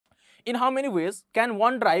In how many ways can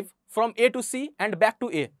one drive from A to see and back to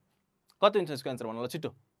ए? कति हुन्छ यसको answer भन्नु ल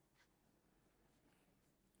छिटो।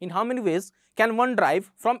 In how many ways can one drive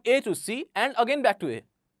from A to see and again back to A?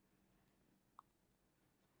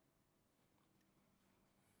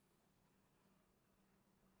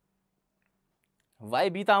 Y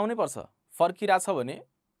B त आउनै पर्छ, फर्किरहेछ भने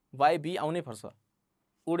वाइ बी आउनै पर्छ,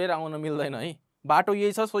 उडेर आउन मिल्दैन है। बाटो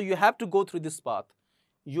यही छ, so you have to go through this path,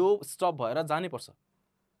 यो स्टप भएर जानै पर्छ।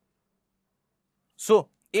 सो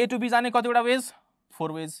ए टु बी जाने कतिवटा वेज?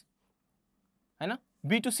 4 वेज हैन।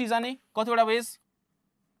 बी टु सी जाने कतिवटा वेज?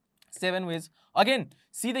 7 वेज। अगेन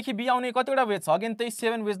सी देखि बी आउने कतिवटा वेज छ? अगेन त्यही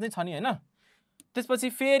 7 वेज नै छ नि हैन। त्यसपछि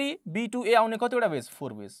फेरि बी टु ए आउने कतिवटा वेज?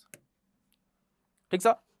 4 वेज। ठीक छ।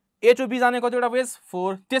 ए टु बी जाने कतिवटा वेज?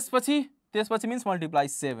 4। त्यसपछि मिन्स मल्टिप्लाई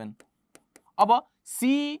 7। अब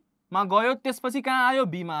सी मा गयो, त्यसपछि कहाँ आयो?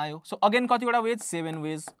 बी मा आयो। सो अगेन कतिवटा वेज? 7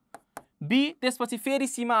 वेज। बी त्यसपछि फेरि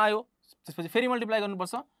सी मा आयो, त्यसपछि फेरि मल्टिप्लाई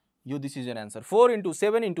गर्नुपर्छ। यो दिस इज एन एन्सर। 4 ×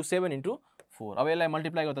 7 × 7 × 4। अब यसलाई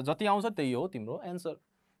मल्टिप्लाई गर्दा जति आउँछ त्यही हो तिम्रो एन्सर।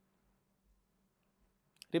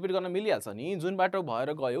 रिपिट गर्न मिलिहाल्छ नि, जुन बाटो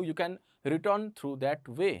भएर गयो you can return through that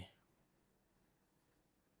way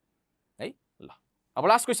है। ल अब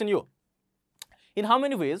लास्ट क्वेसन यो, in how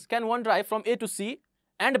many ways can one drive from A to see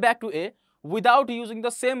and back to A without using the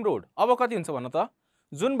same road? अब कति हुन्छ भन त?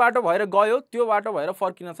 जुन बाटो भएर गयो त्यो बाटो भएर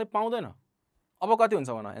फर्किन चाहिँ पाउँदैन। अब कति हुन्छ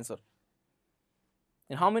भन answer.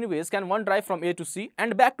 In how many ways can one drive from A to see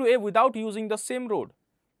and back to A without using the same road?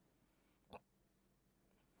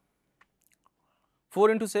 4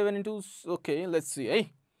 × 7 × okay let's see है।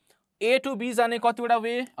 ए टु बी जाने कतिवटा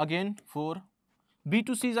way? Again 4। Be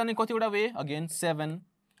to see जाने कतिवटा way? Again 7।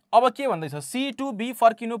 अब के भन्दैछ? C to be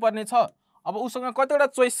फर्किनु पर्ने छ। अब उसँग कतिवटा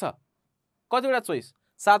चोइस छ? कतिवटा चोइस?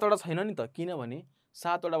 7 वटा छैन नि त, किनभने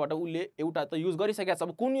 7 वटाबाट उसले एउटा त युज गरिसकेको छ।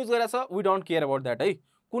 अब कुन युज गरेछ we don't care about that है।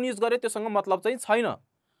 कुन युज गरे त्योसँग मतलब चाहिँ छैन।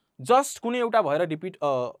 जस्ट कुनै एउटा भएर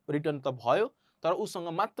रिटर्न त भयो, तर उसँग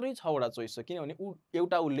मात्रै 6 वटा चोइस छ, किनभने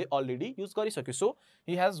एउटा उसले अलरेडी युज गरिसक्यो। So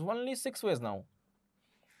he has only 6 wage now.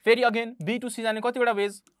 फेरि अगेन बी टु सी जाने कतिवटा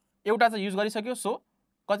वेज? एउटा चाहिँ युज गरिसक्यो, सो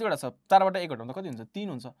कतिवटा छ? 4 बाट 1 घटाउँदा कति हुन्छ? 3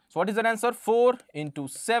 हुन्छ। So what is the answer? 4 ×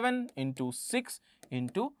 7 × 6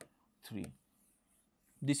 × 3।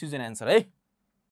 This is an answer है।